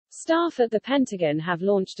Staff at the Pentagon have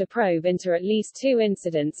launched a probe into at least 2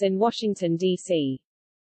 incidents in Washington, D.C.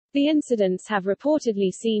 The incidents have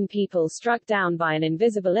reportedly seen people struck down by an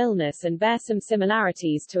invisible illness and bear some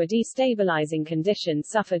similarities to a destabilizing condition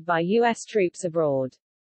suffered by U.S. troops abroad.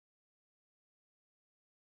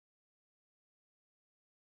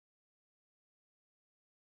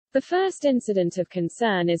 The first incident of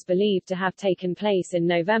concern is believed to have taken place in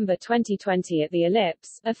November 2020 at the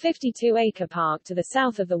Ellipse, a 52-acre park to the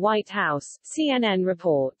south of the White House, CNN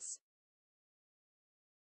reports.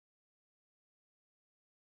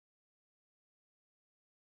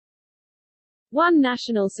 One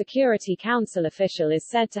National Security Council official is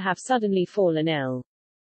said to have suddenly fallen ill.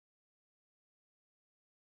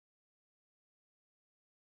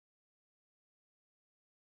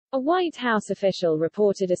 A White House official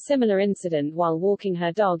reported a similar incident while walking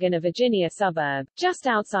her dog in a Virginia suburb, just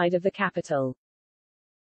outside of the Capitol.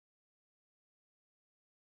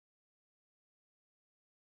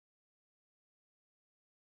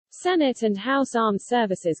 Senate and House Armed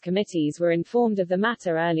Services committees were informed of the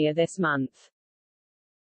matter earlier this month.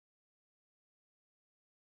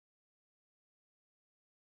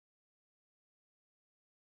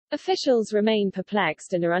 Officials remain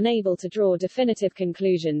perplexed and are unable to draw definitive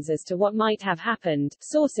conclusions as to what might have happened,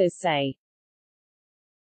 sources say.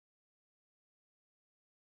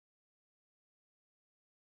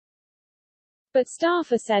 But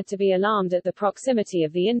staff are said to be alarmed at the proximity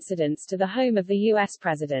of the incidents to the home of the U.S.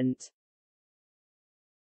 president.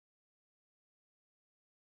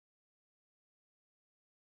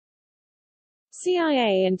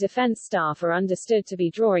 CIA and defense staff are understood to be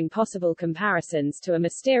drawing possible comparisons to a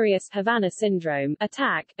mysterious Havana syndrome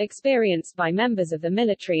attack experienced by members of the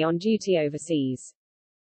military on duty overseas.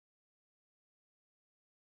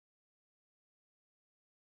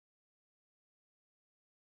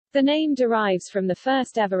 The name derives from the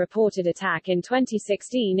first ever reported attack in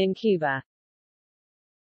 2016 in Cuba.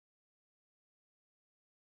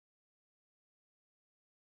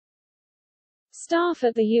 Staff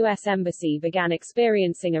at the U.S. Embassy began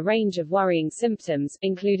experiencing a range of worrying symptoms,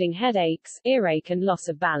 including headaches, earache and loss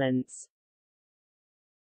of balance.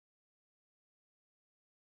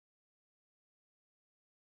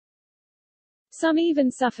 Some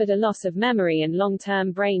even suffered a loss of memory and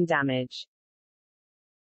long-term brain damage.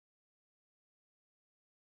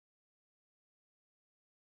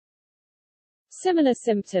 Similar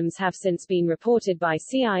symptoms have since been reported by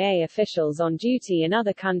CIA officials on duty in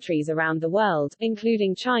other countries around the world,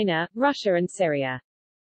 including China, Russia and Syria.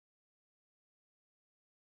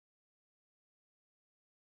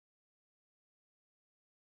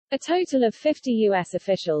 A total of 50 U.S.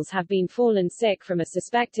 officials have been fallen sick from a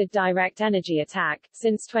suspected direct energy attack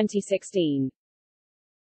since 2016.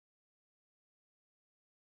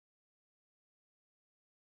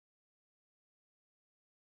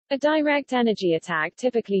 A direct energy attack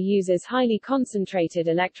typically uses highly concentrated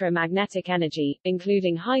electromagnetic energy,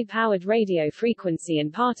 including high-powered radio frequency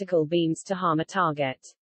and particle beams to harm a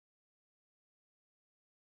target.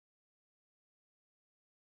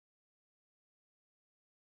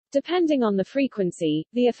 Depending on the frequency,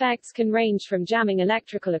 the effects can range from jamming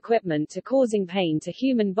electrical equipment to causing pain to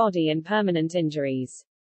human body and permanent injuries.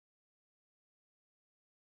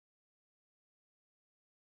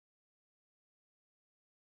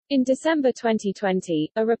 In December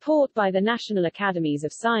 2020, a report by the National Academies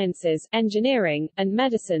of Sciences, Engineering, and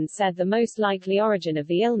Medicine said the most likely origin of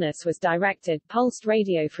the illness was directed, pulsed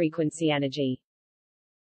radiofrequency energy.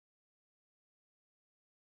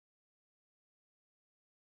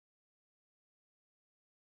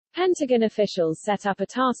 Pentagon officials set up a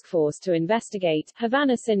task force to investigate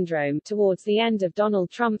Havana syndrome towards the end of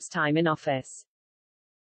Donald Trump's time in office.